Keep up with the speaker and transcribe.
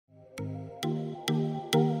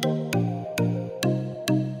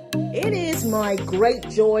my great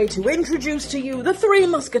joy to introduce to you the three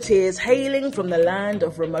musketeers hailing from the land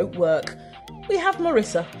of remote work. We have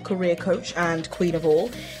Marissa, career coach and queen of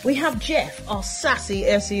all. We have Jeff, our sassy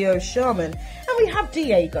SEO shaman. And we have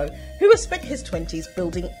Diego, who has spent his 20s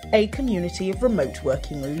building a community of remote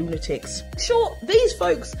working lunatics. Sure, these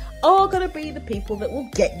folks are going to be the people that will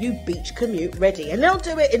get you beach commute ready, and they'll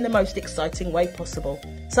do it in the most exciting way possible.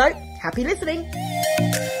 So, happy listening.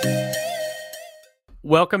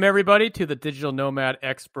 Welcome, everybody, to the Digital Nomad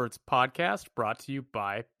Experts podcast, brought to you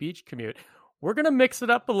by Beach Commute. We're going to mix it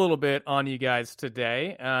up a little bit on you guys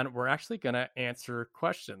today, and we're actually going to answer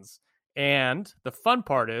questions. And the fun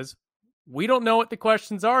part is, we don't know what the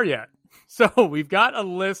questions are yet. So we've got a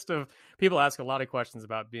list of people ask a lot of questions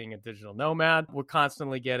about being a digital nomad. We're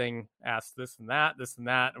constantly getting asked this and that,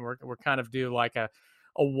 and we're kind of do like a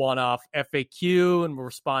one-off FAQ, and we'll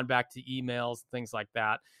respond back to emails, things like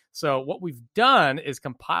that. So what we've done is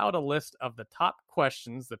compiled a list of the top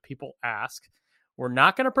questions that people ask. We're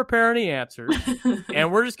not going to prepare any answers,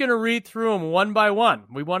 and we're just going to read through them one by one.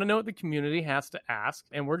 We want to know what the community has to ask,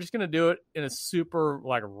 and we're just going to do it in a super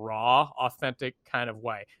raw, authentic kind of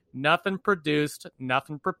way. Nothing produced,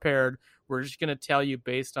 nothing prepared. We're just going to tell you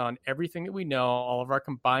based on everything that we know, all of our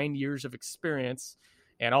combined years of experience,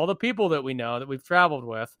 and all the people that we know that we've traveled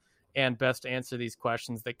with, and best answer these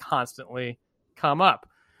questions that constantly come up.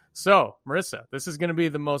 So, Marissa, this is going to be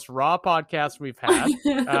the most raw podcast we've had.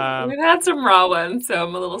 We've had some raw ones, so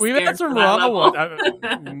I'm a little scared. We've had some raw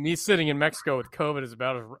ones. Me sitting in Mexico with COVID is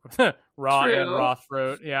about as raw True. and raw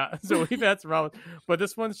throat. Yeah, so we've had some raw ones. But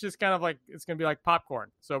this one's just kind of it's going to be like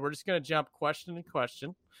popcorn. So we're just going to jump question to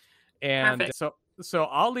question. And Perfect. so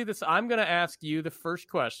I'll lead this. I'm going to ask you the first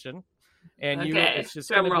question. And it's just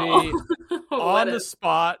Drum going roll. to be on the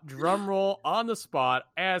spot, drum roll, on the spot.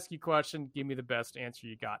 Ask you a question, give me the best answer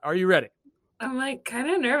you got. Are you ready? I'm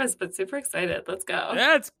kind of nervous, but super excited. Let's go.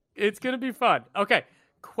 Yeah, it's going to be fun. Okay,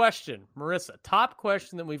 question, Marissa. Top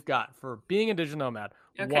question that we've got for being a digital nomad.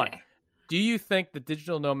 Okay. One, do you think the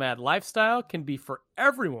digital nomad lifestyle can be for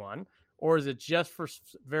everyone, or is it just for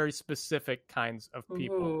very specific kinds of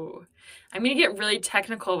people? Ooh. I'm going to get really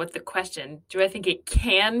technical with the question. Do I think it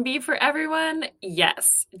can be for everyone?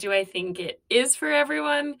 Yes. Do I think it is for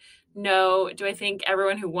everyone? No. Do I think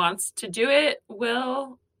everyone who wants to do it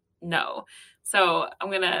will? No. So I'm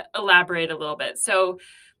going to elaborate a little bit. So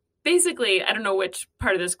basically, I don't know which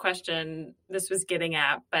part of this question this was getting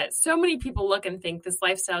at, but so many people look and think this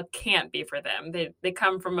lifestyle can't be for them. They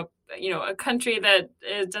come from a country that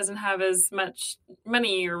doesn't have as much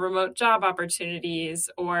money or remote job opportunities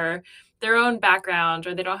or their own background,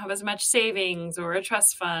 or they don't have as much savings or a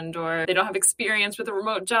trust fund, or they don't have experience with a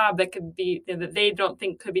remote job that they don't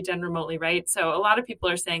think could be done remotely, right? So a lot of people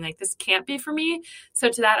are saying this can't be for me. So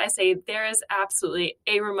to that, I say there is absolutely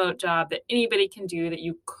a remote job that anybody can do that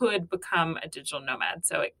you could become a digital nomad.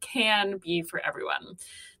 So it can be for everyone.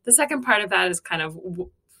 The second part of that is kind of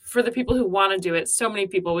for the people who want to do it. So many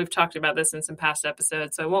people, we've talked about this in some past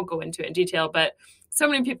episodes, so I won't go into it in detail, but so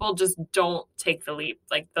many people just don't take the leap.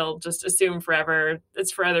 They'll just assume forever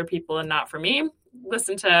it's for other people and not for me.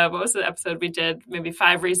 Listen to, what was the episode we did? Maybe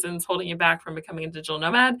 5 reasons holding you back from becoming a digital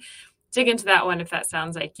nomad. Dig into that one if that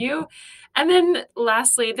sounds like you. And then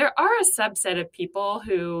lastly, there are a subset of people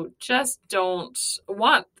who just don't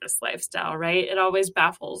want this lifestyle, right? It always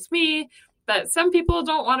baffles me. But some people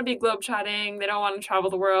don't want to be globetrotting. They don't want to travel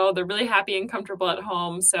the world. They're really happy and comfortable at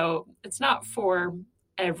home. So it's not for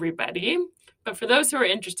everybody. But for those who are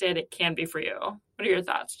interested, it can be for you. What are your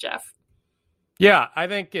thoughts, Jeff? Yeah, I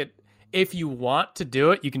think if you want to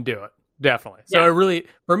do it, you can do it. Definitely. So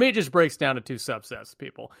for me, it just breaks down to 2 subsets of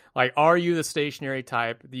people. Are you the stationary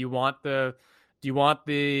type? Do you want the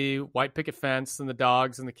white picket fence and the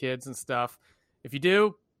dogs and the kids and stuff? If you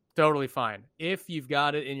do, totally fine. If you've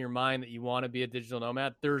got it in your mind that you want to be a digital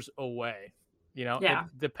nomad, there's a way.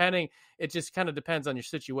 It just kind of depends on your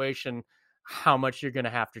situation, how much you're going to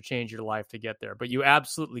have to change your life to get there. But you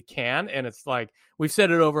absolutely can. And it's we've said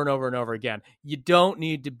it over and over and over again. You don't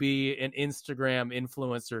need to be an Instagram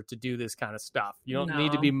influencer to do this kind of stuff. You don't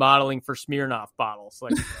need to be modeling for Smirnoff bottles.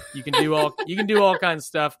 You can do all kinds of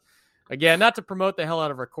stuff. Again, not to promote the hell out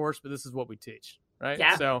of our course, but this is what we teach. Right?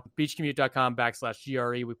 Yeah. So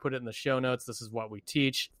beachcommute.com/GRE. We put it in the show notes. This is what we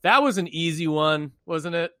teach. That was an easy one,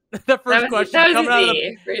 wasn't it? The first question coming out of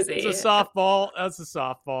it's a softball. That's a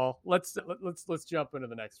softball. Let's jump into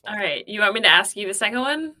the next one. All right. You want me to ask you the second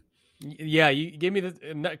one? Yeah, you give me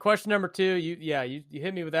the question number 2. You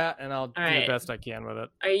hit me with that, and I'll do the best I can with it.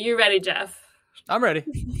 Are you ready, Jeff? I'm ready.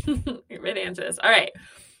 You're ready to answer this. All right.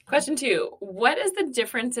 Question 2. What is the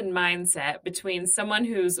difference in mindset between someone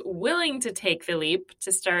who's willing to take the leap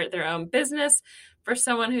to start their own business versus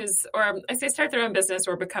someone who's, or I say start their own business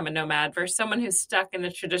or become a nomad, versus someone who's stuck in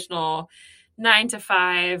the traditional 9 to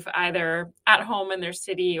 5, either at home in their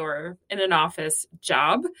city or in an office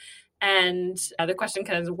job? And the question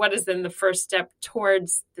kind of, what is then the first step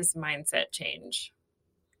towards this mindset change?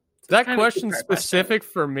 That question specific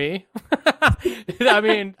for me? I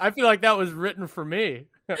mean, I feel like that was written for me.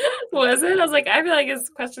 Was it? I was like, I feel like this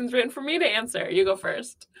question's written for me to answer. You go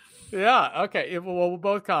first. Yeah. Okay. Well, we'll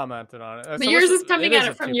both commented on it. But yours is coming at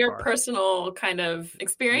it from your personal kind of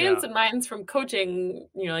experience, and mine's from coaching,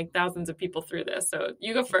 like thousands of people through this. So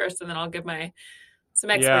you go first, and then I'll give some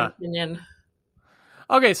expert opinion.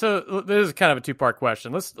 Okay, so this is kind of a two-part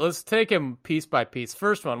question. Let's take them piece by piece.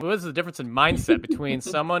 First one, what is the difference in mindset between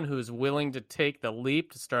someone who's willing to take the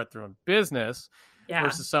leap to start their own business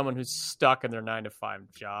versus someone who's stuck in their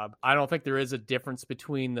 9-to-5 job? I don't think there is a difference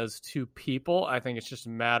between those two people. I think it's just a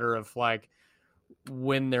matter of like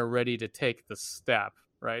when they're ready to take the step,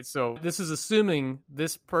 right? So this is assuming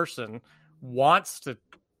this person wants to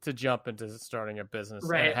jump into starting a business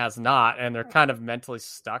and has not, and they're kind of mentally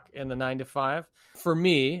stuck in the 9-to-5. For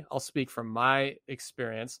me, I'll speak from my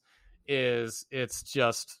experience, it's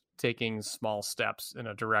just taking small steps in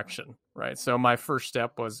a direction, right? So my first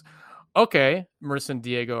step was, okay, Marissa and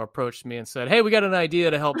Diego approached me and said, hey, we got an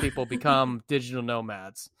idea to help people become digital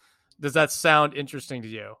nomads. Does that sound interesting to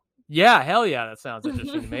you? Yeah, hell yeah, that sounds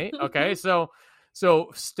interesting to me. Okay, so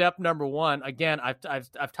step number one, again,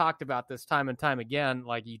 I've talked about this time and time again,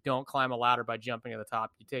 like you don't climb a ladder by jumping to the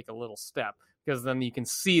top. You take a little step because then you can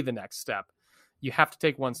see the next step. You have to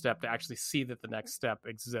take one step to actually see that the next step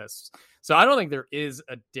exists. So I don't think there is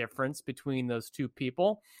a difference between those two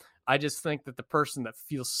people. I just think that the person that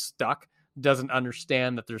feels stuck doesn't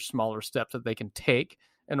understand that there's smaller steps that they can take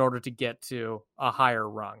in order to get to a higher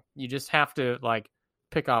rung. You just have to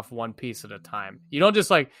pick off one piece at a time. You don't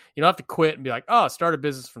have to quit and be like, oh, start a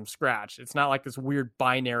business from scratch. It's not like this weird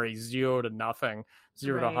binary 0 to nothing,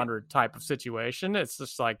 0 to 100 type of situation. It's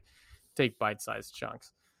just like take bite-sized chunks.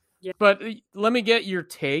 Yeah. But let me get your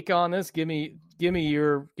take on this. Give me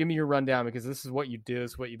your rundown, because this is what you do.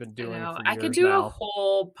 This is what you've been doing for years now. I could do a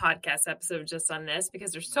whole podcast episode just on this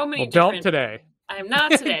because there's so many. Don't today. I'm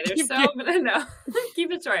not today. There's no.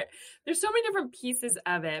 Keep it short. There's so many different pieces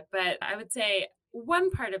of it, but I would say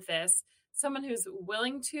one part of this, someone who's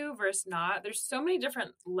willing to versus not, there's so many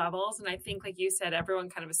different levels. And I think, like you said,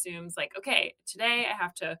 everyone kind of assumes like, okay, today I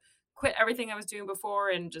have to quit everything I was doing before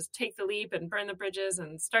and just take the leap and burn the bridges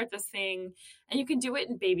and start this thing. And you can do it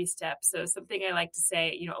in baby steps. So something I like to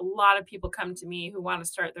say, a lot of people come to me who want to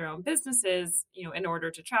start their own businesses, in order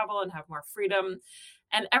to travel and have more freedom.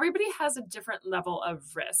 And everybody has a different level of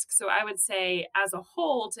risk. So I would say as a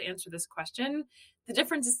whole, to answer this question, the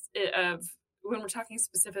difference of when we're talking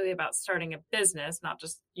specifically about starting a business, not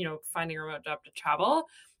just, finding a remote job to travel,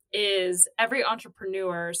 is every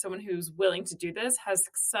entrepreneur, someone who's willing to do this, has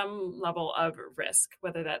some level of risk,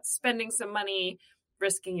 whether that's spending some money,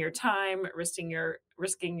 risking your time, risking your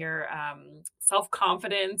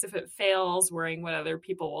self-confidence if it fails, worrying what other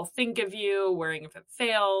people will think of you, worrying if it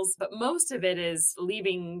fails. But most of it is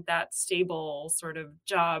leaving that stable sort of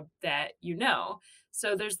job that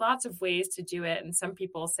So there's lots of ways to do it. And some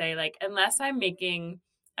people say,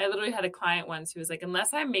 I literally had a client once who was like,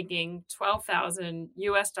 unless I'm making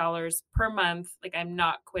 $12,000 per month, I'm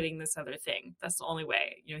not quitting this other thing. That's the only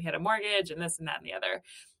way. He had a mortgage and this and that and the other.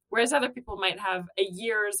 Whereas other people might have a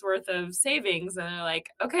year's worth of savings and they're like,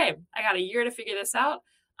 okay, I got a year to figure this out.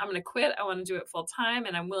 I'm going to quit. I want to do it full time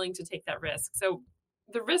and I'm willing to take that risk. So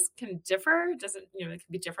the risk can differ. It can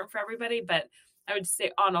be different for everybody, but I would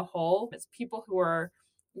say on a whole, it's people who are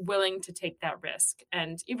willing to take that risk.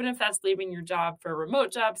 And even if that's leaving your job for a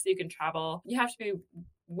remote job so you can travel, you have to be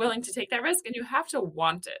willing to take that risk and you have to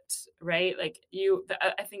want it, right?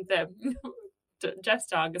 I think that Jeff's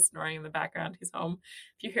dog is snoring in the background. He's home.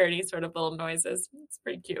 If you hear any sort of little noises, it's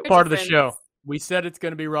pretty cute. Part of the show. We said it's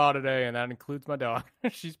going to be raw today, and that includes my dog.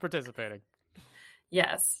 She's participating.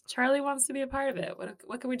 Yes. Charlie wants to be a part of it.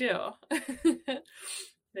 What can we do?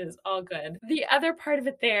 It is all good. The other part of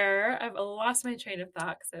it there, I've lost my train of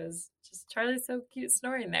thought because I was just, Charlie's so cute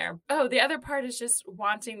snoring there. Oh, the other part is just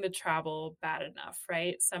wanting to travel bad enough,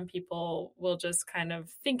 right? Some people will just kind of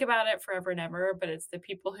think about it forever and ever, but it's the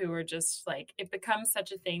people who are just like, it becomes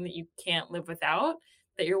such a thing that you can't live without,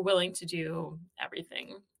 that you're willing to do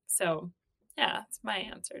everything. So yeah, that's my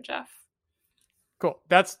answer, Jeff. Cool.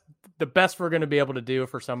 That's the best we're going to be able to do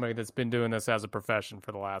for somebody that's been doing this as a profession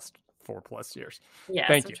for the last 4+ years. Yes,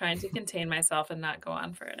 Thank I'm you. trying to contain myself and not go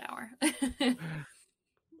on for an hour.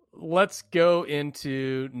 let's go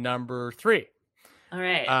into number 3. All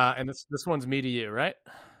right. And this one's me to you, right?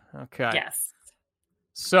 Okay. Yes.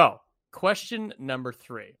 So, question number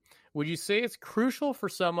 3. Would you say it's crucial for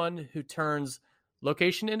someone who turns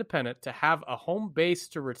location independent to have a home base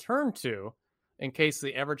to return to in case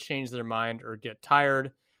they ever change their mind or get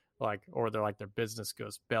tired, or their business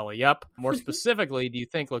goes belly up? More specifically, do you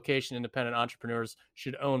think location independent entrepreneurs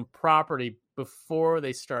should own property before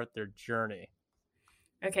they start their journey?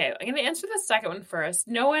 Okay, I'm going to answer the second one first.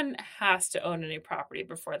 No one has to own any property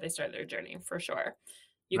before they start their journey, for sure.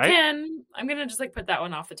 You Right? can. I'm going to just put that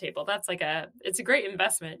one off the table. That's it's a great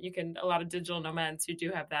investment. You can, a lot of digital nomads who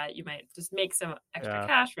do have that, you might just make some extra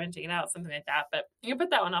cash renting it out, something like that. But you can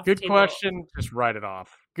put that one off the table. Good question. Just write it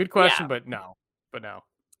off. Good question, but no.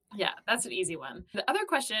 Yeah, that's an easy one. The other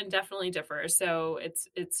question definitely differs. So it's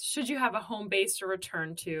should you have a home base to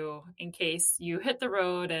return to in case you hit the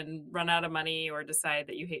road and run out of money or decide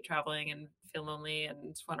that you hate traveling and feel lonely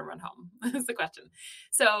and want to run home? Is the question.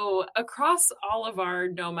 So across all of our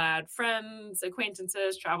nomad friends,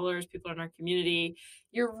 acquaintances, travelers, people in our community,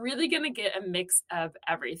 you're really going to get a mix of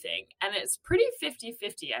everything. And it's pretty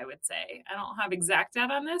 50-50, I would say. I don't have exact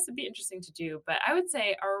data on this. It'd be interesting to do, but I would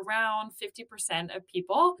say around 50% of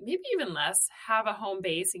people, maybe even less, have a home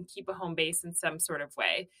base and keep a home base in some sort of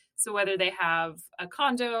way. So whether they have a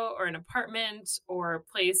condo or an apartment or a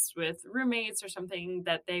place with roommates or something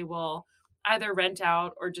that they will either rent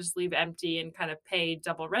out or just leave empty and kind of pay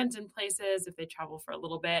double rent in places if they travel for a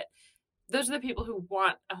little bit. Those are the people who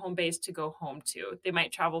want a home base to go home to. They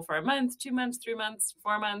might travel for a month, 2 months, 3 months,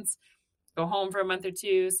 4 months, go home for a month or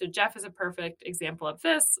two. So Jeff is a perfect example of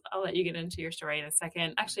this. I'll let you get into your story in a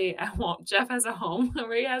second. Actually, I won't. Jeff has a home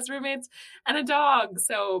where he has roommates and a dog.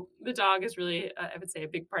 So the dog is really, I would say, a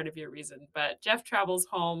big part of your reason. But Jeff travels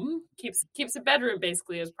home, keeps a bedroom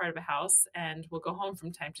basically as part of a house, and will go home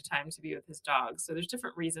from time to time to be with his dog. So there's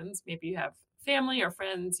different reasons. Maybe you have family or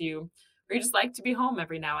friends or you just like to be home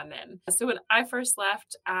every now and then. So when I first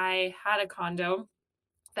left, I had a condo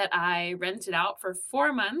that I rented out for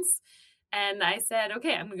 4 months. And I said,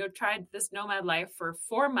 okay, I'm going to go try this nomad life for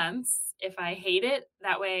 4 months. If I hate it,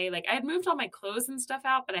 that way, I had moved all my clothes and stuff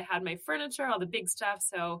out, but I had my furniture, all the big stuff.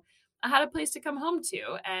 So I had a place to come home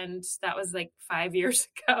to. And that was 5 years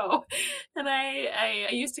ago. And I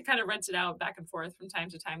used to kind of rent it out back and forth from time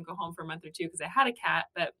to time, go home for a month or two because I had a cat.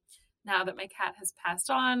 But now that my cat has passed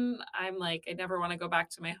on, I'm I never want to go back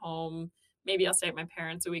to my home. Maybe I'll stay at my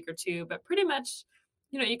parents a week or two, but pretty much,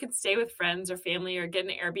 you can stay with friends or family or get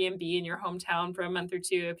an Airbnb in your hometown for a month or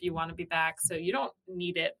two if you want to be back. So you don't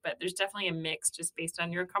need it, but there's definitely a mix just based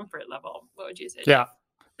on your comfort level. What would you say? Yeah.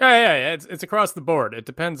 Yeah. It's across the board. It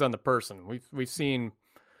depends on the person. We've seen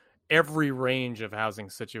every range of housing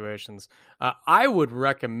situations. I would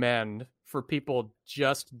recommend for people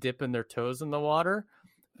just dipping their toes in the water,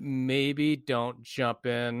 maybe don't jump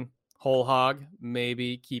in whole hog.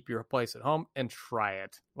 Maybe keep your place at home and try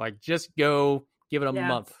it. Just go. Give it a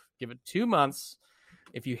month. Give it 2 months.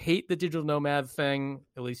 If you hate the digital nomad thing,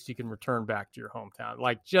 at least you can return back to your hometown.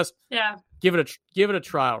 Give it a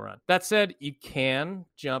trial run. That said, you can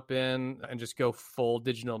jump in and just go full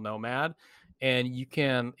digital nomad, and you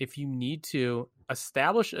can, if you need to,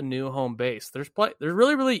 establish a new home base. There's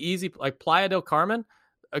really, really easy, Playa del Carmen,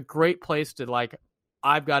 a great place to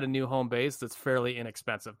I've got a new home base that's fairly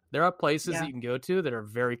inexpensive. There are places that you can go to that are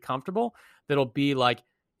very comfortable. That'll be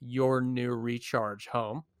your new recharge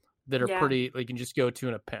home that are pretty, you can just go to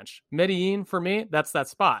in a pinch. Medellin, for me, that's that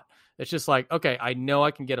spot. It's just okay, I know I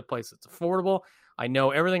can get a place that's affordable. I know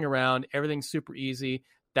everything around, everything's super easy.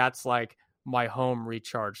 That's my home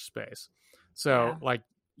recharge space. So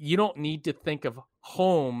you don't need to think of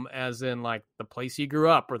home as in the place you grew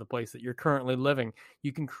up or the place that you're currently living.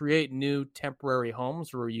 You can create new temporary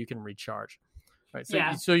homes where you can recharge. Right.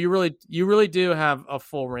 So you really do have a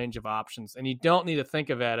full range of options, and you don't need to think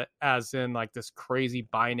of it as in this crazy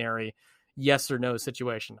binary yes or no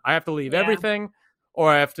situation. I have to leave everything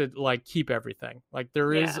or I have to keep everything.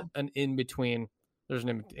 There is an in-between. There's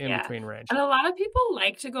an in-between range. And a lot of people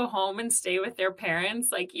like to go home and stay with their parents.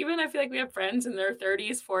 Even I feel we have friends in their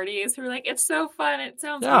 30s, 40s who are it's so fun. It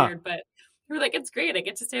sounds weird, but who are it's great. I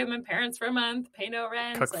get to stay with my parents for a month, pay no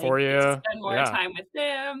rent, cook for you, spend more time with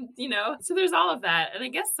them, So there's all of that. And I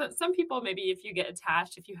guess some people, maybe if you get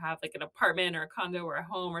attached, if you have an apartment or a condo or a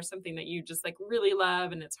home or something that you just really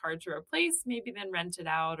love and it's hard to replace, maybe then rent it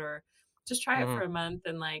out or just try it for a month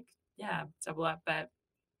and double up. But I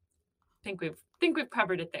think we've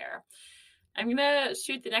covered it there. I'm gonna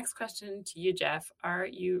shoot the next question to you, Jeff. Are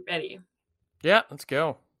you ready? Yeah, let's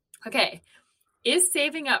go. Okay. Is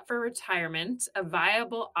saving up for retirement a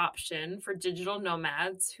viable option for digital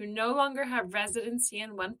nomads who no longer have residency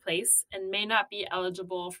in one place and may not be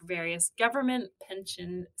eligible for various government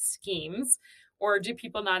pension schemes? Or do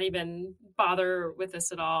people not even bother with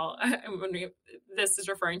this at all? This is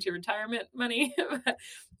referring to retirement money.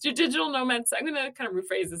 Do digital nomads, I'm going to kind of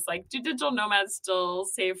rephrase this, like, do digital nomads still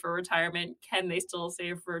save for retirement? Can they still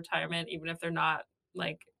save for retirement even if they're not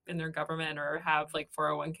like in their government or have like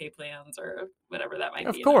 401k plans or whatever that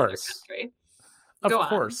might be in another country? Of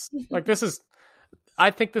course. Like I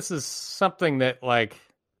think this is something that like,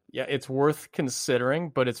 yeah, it's worth considering,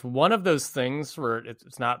 but it's one of those things where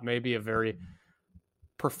it's not maybe a very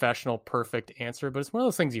professional, perfect answer, but it's one of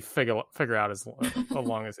those things you figure out as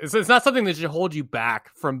long as it's not something that should hold you back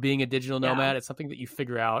from being a digital nomad. It's something that you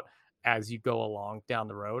figure out as you go along down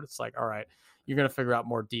the road. It's like, all right, you're going to figure out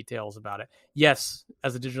more details about it. Yes,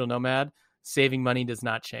 as a digital nomad, saving money does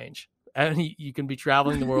not change. And you can be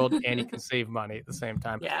traveling the world and you can save money at the same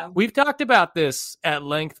time. Yeah. We've talked about this at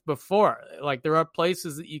length before. Like there are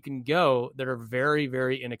places that you can go that are very,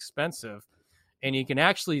 very inexpensive, and you can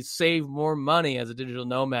actually save more money as a digital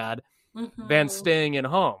nomad than staying at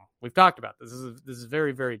home. We've talked about this. This is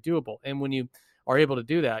very, very doable. And when you are able to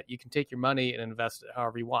do that, you can take your money and invest it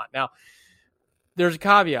however you want. Now, there's a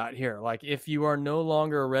caveat here. Like if you are no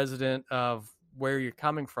longer a resident of where you're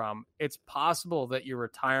coming from, it's possible that your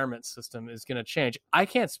retirement system is going to change. I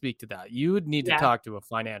can't speak to that. You would need to talk to a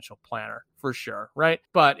financial planner for sure, right?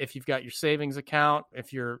 But if you've got your savings account,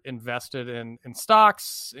 if you're invested in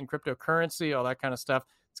stocks, in cryptocurrency, all that kind of stuff,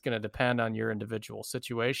 it's going to depend on your individual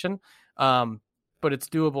situation. But it's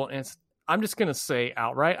doable. And I'm just going to say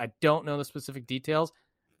outright, I don't know the specific details.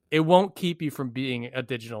 It won't keep you from being a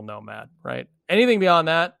digital nomad, right? Anything beyond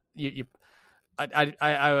that,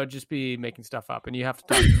 I would just be making stuff up, and you have to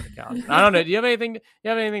talk to an accountant. I don't know. Do you have anything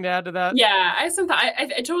to add to that? Yeah, I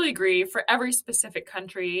totally agree. For every specific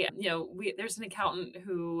country, there's an accountant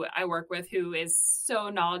who I work with who is so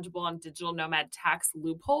knowledgeable on digital nomad tax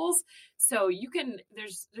loopholes. So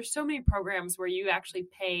there's so many programs where you actually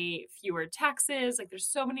pay fewer taxes. Like there's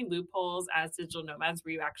so many loopholes as digital nomads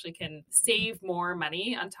where you actually can save more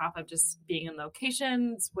money on top of just being in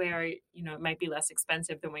locations where, it might be less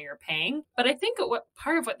expensive than what you're paying. But I think what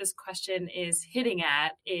part of what this question is hitting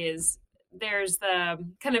at is there's the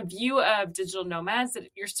kind of view of digital nomads that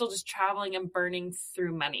you're still just traveling and burning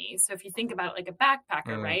through money. So if you think about it like a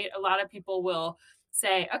backpacker, right? A lot of people will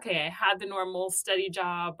say, okay, I had the normal steady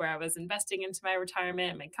job where I was investing into my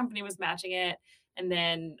retirement, my company was matching it, and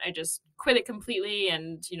then I just quit it completely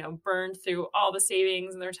and, burned through all the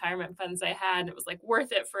savings and the retirement funds I had. And it was like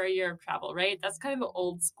worth it for a year of travel, right? That's kind of the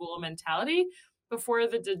old school mentality before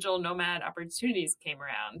the digital nomad opportunities came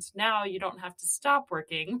around. Now you don't have to stop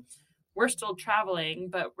working. We're still traveling,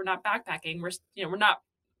 but we're not backpacking. We're not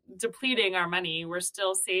depleting our money. We're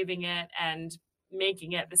still saving it and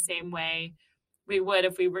making it the same way we would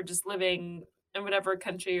if we were just living in whatever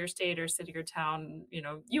country or state or city or town,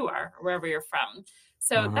 you are, or wherever you're from.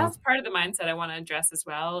 So that's part of the mindset I want to address as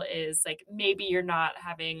well, is like, maybe you're not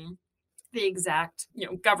having the exact,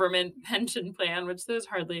 government pension plan, which those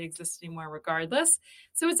hardly exist anymore regardless.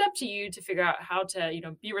 So it's up to you to figure out how to,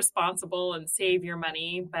 be responsible and save your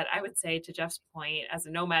money. But I would say, to Jeff's point, as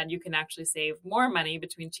a nomad, you can actually save more money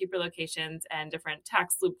between cheaper locations and different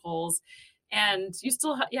tax loopholes. And you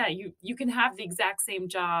still, you can have the exact same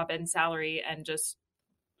job and salary and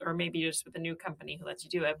or maybe just with a new company who lets you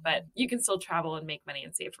do it, but you can still travel and make money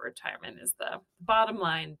and save for retirement is the bottom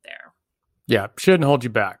line there. Yeah. Shouldn't hold you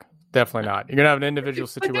back. Definitely not. You're going to have an individual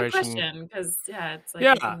situation. Good question, because it's like,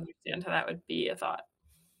 I can understand how that would be a thought.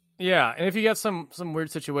 Yeah. And if you got some weird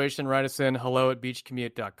situation, write us in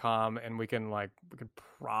hello@beachcommute.com, and we could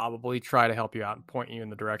probably try to help you out and point you in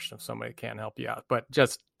the direction of somebody that can help you out. But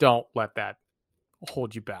just don't let that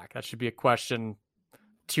hold you back. That should be a question,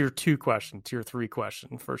 tier 2 question, tier 3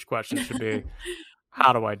 question. First question should be,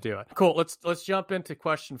 how do I do it? Cool. Let's jump into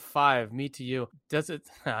question 5. Me to you.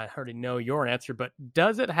 I already know your answer, but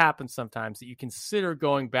does it happen sometimes that you consider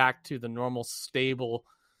going back to the normal stable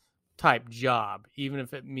type job, even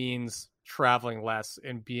if it means traveling less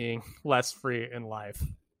and being less free in life?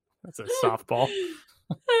 That's a softball.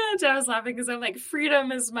 I was laughing because I'm like,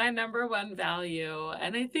 freedom is my number one value.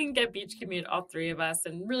 And I think at Beach Commute, all three of us,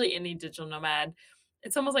 and really any digital nomad,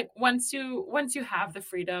 it's almost like once you have the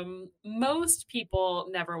freedom, most people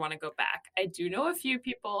never want to go back. I do know a few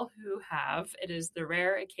people who have. It is the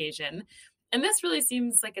rare occasion. And this really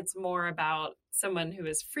seems like it's more about someone who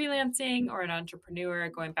is freelancing or an entrepreneur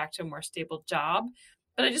going back to a more stable job.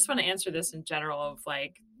 But I just want to answer this in general of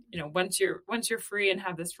like, once you're free and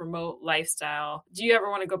have this remote lifestyle, do you ever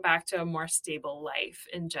want to go back to a more stable life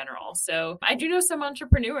in general? So I do know some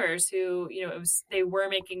entrepreneurs who, they were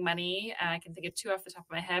making money. I can think of two off the top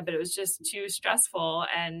of my head, but it was just too stressful,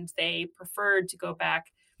 and they preferred to go back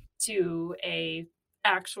to a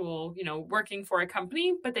actual, working for a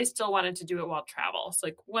company, but they still wanted to do it while travel. So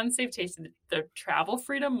like once they've tasted the travel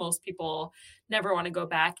freedom, most people never want to go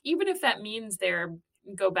back, even if that means they're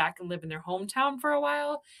go back and live in their hometown for a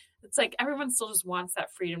while. It's like everyone still just wants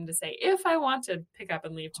that freedom to say, if I want to pick up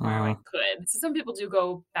and leave tomorrow, I could. So some people do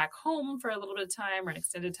go back home for a little bit of time or an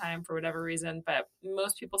extended time for whatever reason, but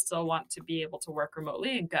most people still want to be able to work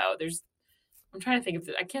remotely and go. I'm trying to think of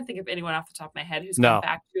I can't think of anyone off the top of my head who's gone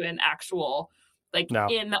back to an actual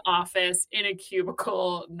in the office in a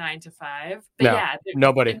cubicle 9 to 5. But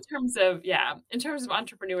nobody. In terms of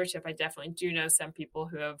entrepreneurship, I definitely do know some people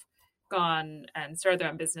who have gone and started their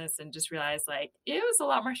own business and just realized it was a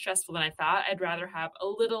lot more stressful than I thought. I'd rather have a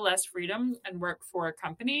little less freedom and work for a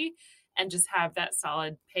company and just have that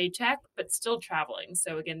solid paycheck, but still traveling.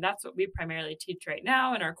 So again, that's what we primarily teach right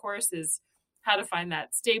now in our course, is how to find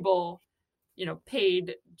that stable,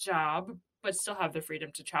 paid job, but still have the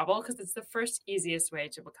freedom to travel, because it's the first easiest way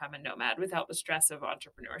to become a nomad without the stress of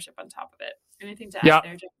entrepreneurship on top of it. Anything to add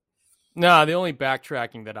there, Jeff? No, the only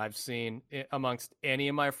backtracking that I've seen amongst any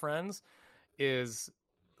of my friends is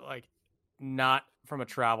not from a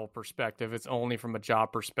travel perspective. It's only from a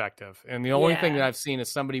job perspective. And the only thing that I've seen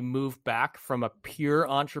is somebody move back from a pure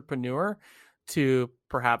entrepreneur to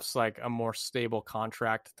perhaps a more stable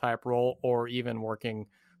contract type role, or even working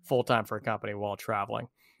full-time for a company while traveling.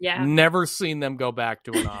 Yeah. Never seen them go back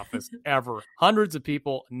to an office ever. Hundreds of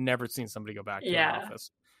people, never seen somebody go back to an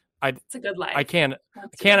office. It's a good life. I can't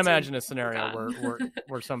imagine a scenario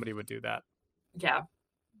where somebody would do that. Yeah.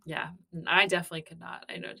 Yeah. I definitely could not.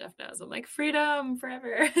 I know Jeff knows. I'm like, freedom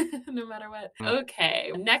forever, no matter what.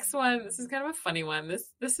 Okay. Next one. This is kind of a funny one.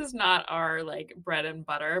 This is not our bread and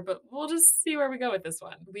butter, but we'll just see where we go with this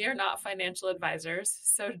one. We are not financial advisors.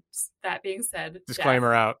 So that being said,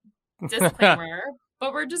 disclaimer out. Disclaimer.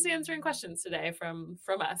 But we're just answering questions today from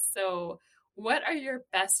us. So what are your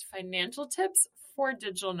best financial tips for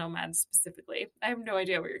digital nomads specifically? I have no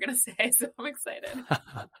idea what you're going to say, so I'm excited.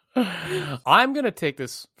 I'm going to take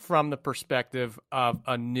this from the perspective of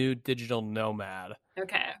a new digital nomad.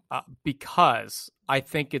 Okay. Because I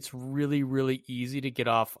think it's really, really easy to get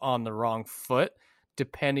off on the wrong foot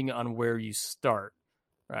depending on where you start,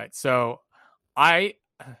 right? So my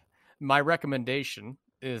recommendation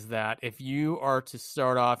is that if you are to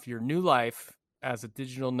start off your new life as a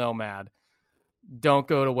digital nomad, don't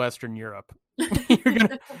go to Western Europe.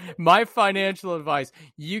 My financial advice,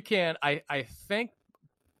 I think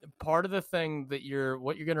part of the thing that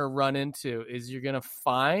what you're going to run into is you're going to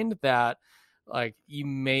find that you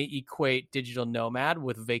may equate digital nomad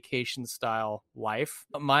with vacation style life.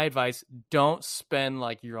 My advice, don't spend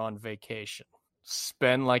like you're on vacation.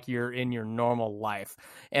 Spend like you're in your normal life.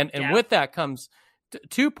 And with that comes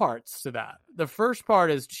two parts to that. The first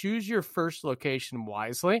part is choose your first location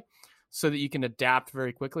wisely so that you can adapt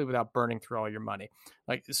very quickly without burning through all your money.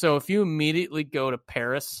 So if you immediately go to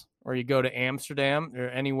Paris or you go to Amsterdam or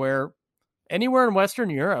anywhere in Western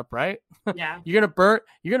Europe, right? Yeah. you're gonna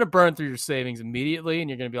burn through your savings immediately, and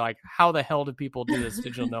you're gonna be like, how the hell do people do this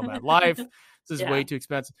digital nomad life? This is way too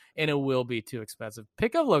expensive, and it will be too expensive.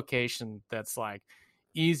 Pick a location that's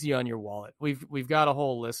easy on your wallet. We've got a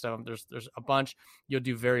whole list of them. There's a bunch. You'll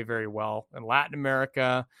do very, very well in Latin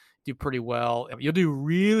America. Do pretty well. You'll do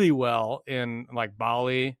really well in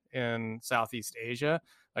Bali in Southeast Asia.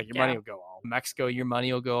 Your money will go all. Mexico, your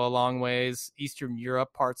money will go a long ways. Eastern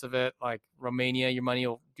Europe, parts of it, like Romania, your money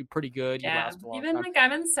will do pretty good. Yeah. Last a long Even time.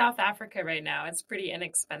 I'm in South Africa right now. It's pretty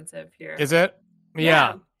inexpensive here. Is it?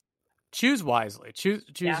 Yeah. Choose wisely. Choose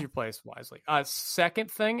your place wisely.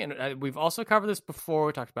 Second thing, and we've also covered this before.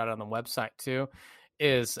 We talked about it on the website too,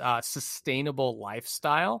 is sustainable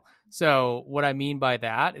lifestyle. So what I mean by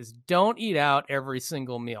that is don't eat out every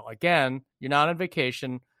single meal. Again, you're not on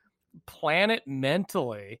vacation. Plan it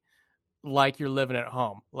mentally like you're living at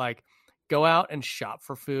home. Go out and shop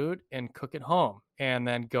for food and cook at home, and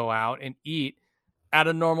then go out and eat at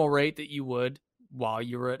a normal rate that you would while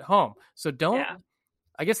you were at home. So don't. Yeah.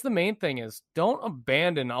 I guess the main thing is don't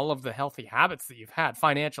abandon all of the healthy habits that you've had,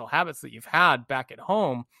 financial habits that you've had back at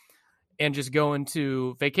home, and just go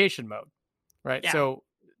into vacation mode, right? Yeah. So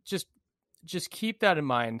just keep that in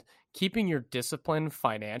mind, keeping your discipline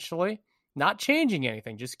financially, not changing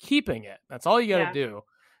anything, just keeping it. That's all you got to do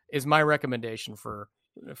is my recommendation for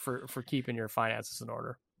keeping your finances in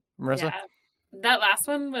order. Marissa? That last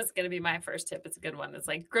one was going to be my first tip. It's a good one. It's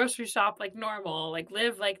like grocery shop like normal, like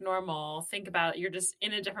live like normal. Think about it. You're just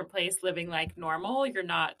in a different place living like normal. You're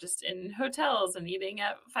not just in hotels and eating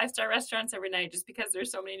at 5-star restaurants every night just because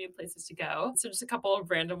there's so many new places to go. So just a couple of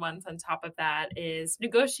random ones on top of that is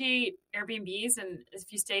negotiate Airbnbs. And if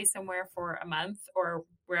you stay somewhere for a month or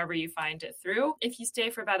wherever you find it through, if you stay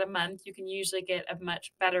for about a month, you can usually get a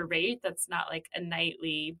much better rate. That's not like a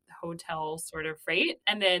nightly hotel sort of rate.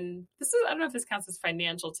 And then I don't know if this counts as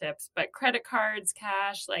financial tips, but credit cards,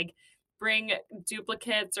 cash, like bring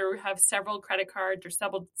duplicates or have several credit cards or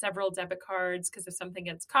several debit cards, because if something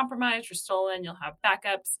gets compromised or stolen, you'll have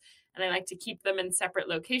backups. And I like to keep them in separate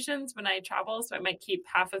locations when I travel. So I might keep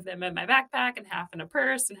half of them in my backpack and half in a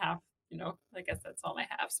purse and half, I guess that's all my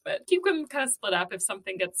halves, but keep them kind of split up. If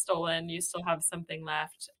something gets stolen, you still have something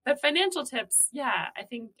left. But financial tips, yeah, I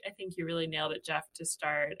think you really nailed it, Jeff, to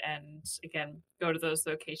start. And again, go to those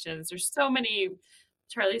locations. There's so many.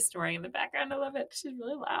 Charlie's snoring in the background. I love it. She's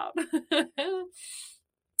really loud.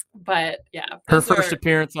 But yeah. Her first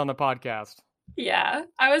appearance on the podcast. Yeah.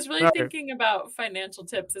 I was really thinking about financial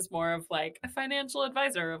tips as more of like a financial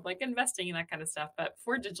advisor of like investing and that kind of stuff. But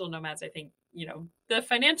for digital nomads, I think, the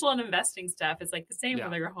financial and investing stuff is like the same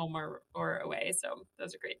whether you're home or away. So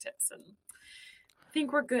those are great tips. And I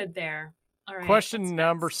think we're good there. All right. Question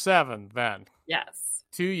number 7 then. Yes.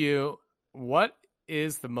 To you, what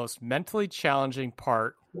is the most mentally challenging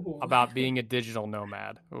part about being a digital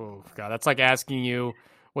nomad? Oh God, that's like asking you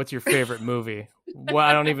what's your favorite movie. Well,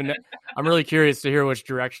 I don't even know. I'm really curious to hear which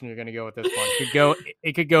direction you're going to go with this one.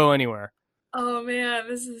 It could go anywhere. Oh man,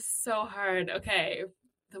 this is so hard. Okay.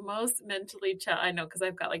 The most mentally I know, because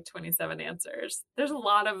I've got like 27 answers. There's a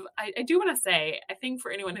lot of, I do want to say, I think for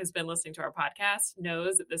anyone who's been listening to our podcast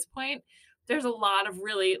knows at this point, there's a lot of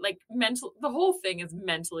really like the whole thing is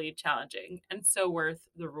mentally challenging and so worth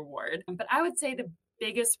the reward. But I would say the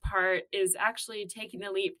biggest part is actually taking the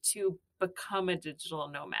leap to become a digital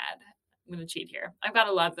nomad. I'm going to cheat here. I've got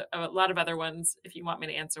a lot of other ones. If you want me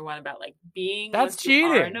to answer one about like being that's cheating.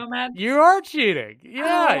 You are a nomad. You are cheating.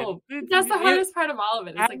 Yeah. Oh, that's the hardest part of all of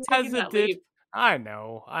it. Is like taking that leap. I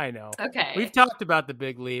know. Okay. We've talked about the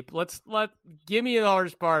big leap. Give me the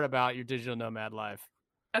hardest part about your digital nomad life.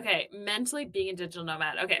 Okay. Mentally being a digital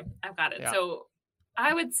nomad. Okay. I've got it. Yeah. So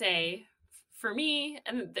I would say for me,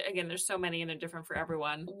 and again, there's so many and they're different for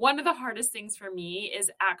everyone. One of the hardest things for me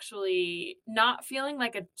is actually not feeling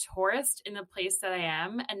like a tourist in the place that I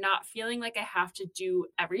am and not feeling like I have to do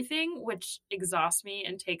everything, which exhausts me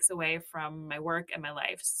and takes away from my work and my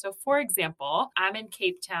life. So for example, I'm in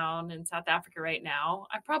Cape Town in South Africa right now.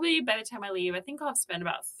 I probably, by the time I leave, I think I'll have spent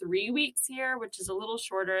about 3 weeks here, which is a little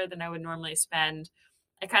shorter than I would normally spend.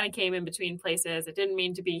 I kind of came in between places. I didn't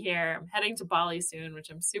mean to be here. I'm heading to Bali soon,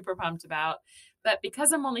 which I'm super pumped about. But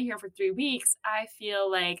because I'm only here for 3 weeks, I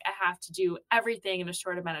feel like I have to do everything in a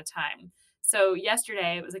short amount of time. So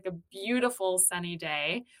yesterday, it was like a beautiful sunny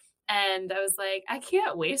day. And I was like, I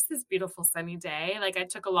can't waste this beautiful sunny day. Like I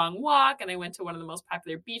took a long walk and I went to one of the most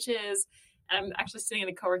popular beaches. I'm actually sitting in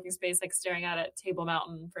a co-working space, like staring out at Table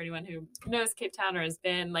Mountain. For anyone who knows Cape Town or has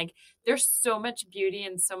been, like, there's so much beauty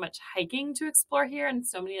and so much hiking to explore here and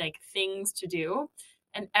so many like things to do.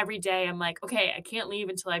 And every day I'm like, okay, I can't leave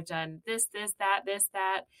until I've done this,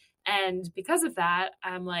 that. And because of that,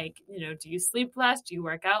 I'm like, do you sleep less? Do you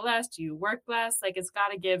work out less? Do you work less? Like it's got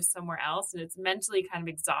to give somewhere else. And it's mentally kind of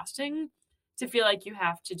exhausting to feel like you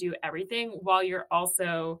have to do everything while you're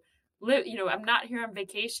also I'm not here on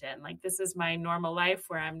vacation. Like this is my normal life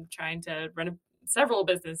where I'm trying to run several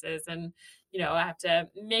businesses and, I have to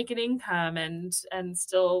make an income and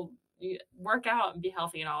still work out and be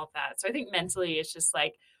healthy and all of that. So I think mentally it's just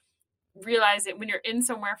like realize it when you're in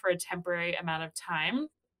somewhere for a temporary amount of time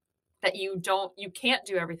that you can't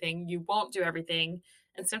do everything. You won't do everything.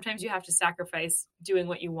 And sometimes you have to sacrifice doing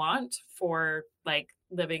what you want for like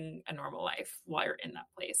living a normal life while you're in that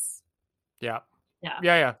place. Yeah.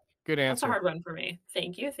 Yeah. Good answer. That's a hard one for me.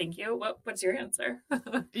 Thank you. What's your answer?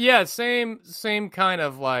 Yeah, same kind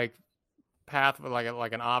of like path,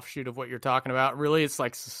 like an offshoot of what you're talking about. Really, it's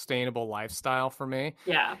like sustainable lifestyle for me.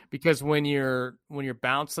 Yeah. Because when you're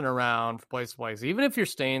bouncing around from place to place, even if you're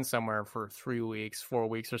staying somewhere for 3 weeks, 4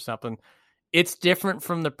 weeks or something, it's different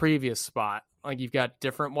from the previous spot. Like you've got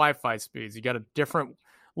different Wi-Fi speeds. You got a different,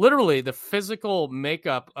 literally the physical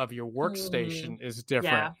makeup of your workstation is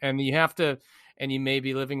different. Yeah. And you may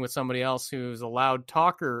be living with somebody else who's a loud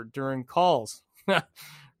talker during calls,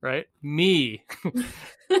 right? Me.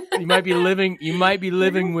 you might be living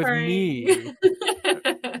with me.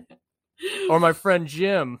 Or my friend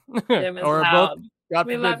Jim. Jim is or loud. both, God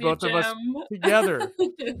forbid, both of us together.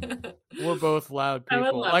 We're both loud people.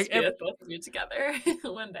 I would love to be with both of you together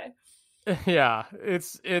one day. Yeah,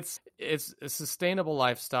 it's a sustainable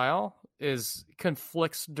lifestyle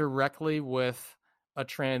conflicts directly with a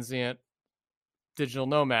transient digital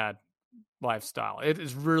nomad lifestyle. It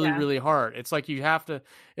is really, really hard. It's like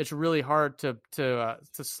it's really hard to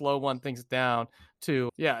slow one things down to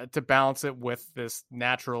balance it with this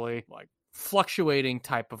naturally like fluctuating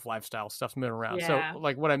type of lifestyle stuff's moving around. Yeah. So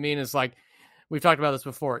like what I mean is like we've talked about this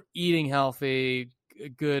before, eating healthy,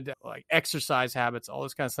 good like exercise habits, all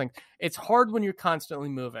those kinds of things. It's hard when you're constantly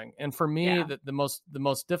moving. And for me, the most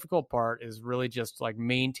difficult part is really just like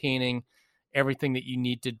maintaining everything that you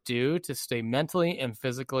need to do to stay mentally and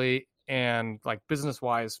physically and like business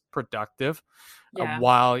wise productive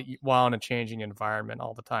while in a changing environment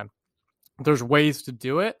all the time. There's ways to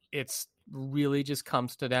do it. It's really just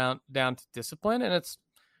comes to down to discipline, and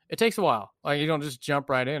it takes a while. Like you don't just jump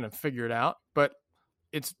right in and figure it out, but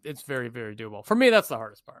it's very, very doable. For me, that's the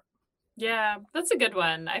hardest part. Yeah, that's a good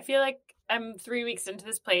one. I feel like I'm 3 weeks into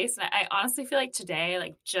this place, and I honestly feel like today,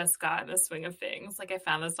 like, just got in the swing of things. Like, I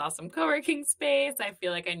found this awesome co-working space. I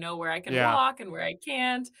feel like I know where I can walk and where I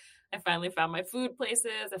can't. I finally found my food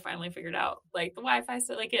places. I finally figured out, like, the Wi-Fi.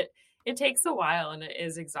 So, like, it takes a while, and it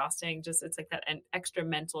is exhausting. Just, it's like that extra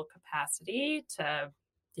mental capacity to,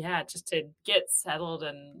 just to get settled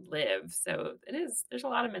and live. So there's a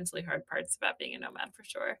lot of mentally hard parts about being a nomad for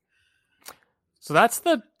sure. So that's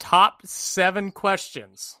the top 7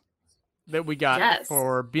 questions that we got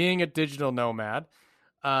for being a digital nomad.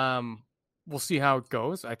 We'll see how it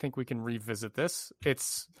goes. I think we can revisit this.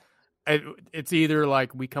 It's either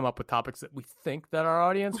like we come up with topics that we think that our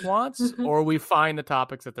audience wants, or we find the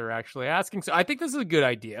topics that they're actually asking. So I think this is a good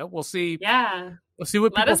idea. We'll see. Yeah. We'll see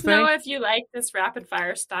what people think. Let us know if you like this rapid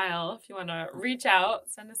fire style. If you want to reach out,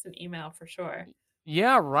 send us an email for sure.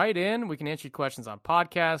 Yeah, write in. We can answer your questions on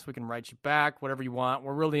podcasts. We can write you back, whatever you want.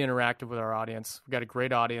 We're really interactive with our audience. We've got a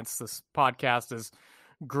great audience. This podcast is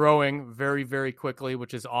growing very, very quickly,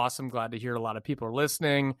 which is awesome. Glad to hear a lot of people are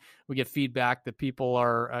listening. We get feedback that people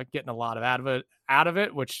are getting a lot out of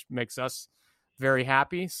it, which makes us very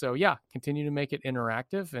happy. So yeah, continue to make it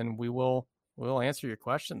interactive, and we'll answer your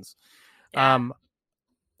questions. Yeah.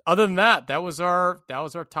 Other than that, that was our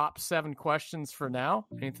top 7 questions for now.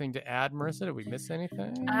 Anything to add, Marissa? Did we miss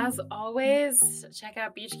anything? As always, check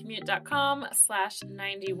out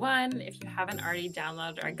beachcommute.com/91. If you haven't already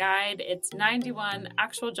downloaded our guide, it's 91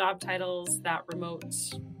 actual job titles that remote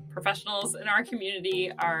professionals in our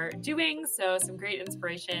community are doing. So some great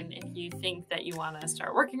inspiration if you think that you want to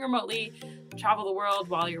start working remotely, travel the world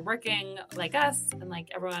while you're working like us and like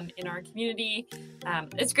everyone in our community.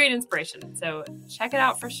 It's great inspiration. So check it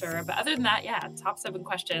out for sure. But other than that, top 7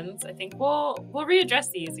 questions. I think we'll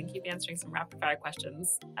readdress these and keep answering some rapid fire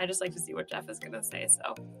questions. I just like to see what Jeff is going to say.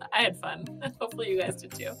 So I had fun. Hopefully you guys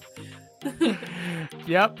did too.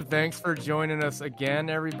 Yep. Thanks for joining us again,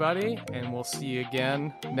 everybody. And we'll see you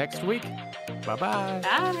again next week. Bye-bye.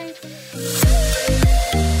 Bye.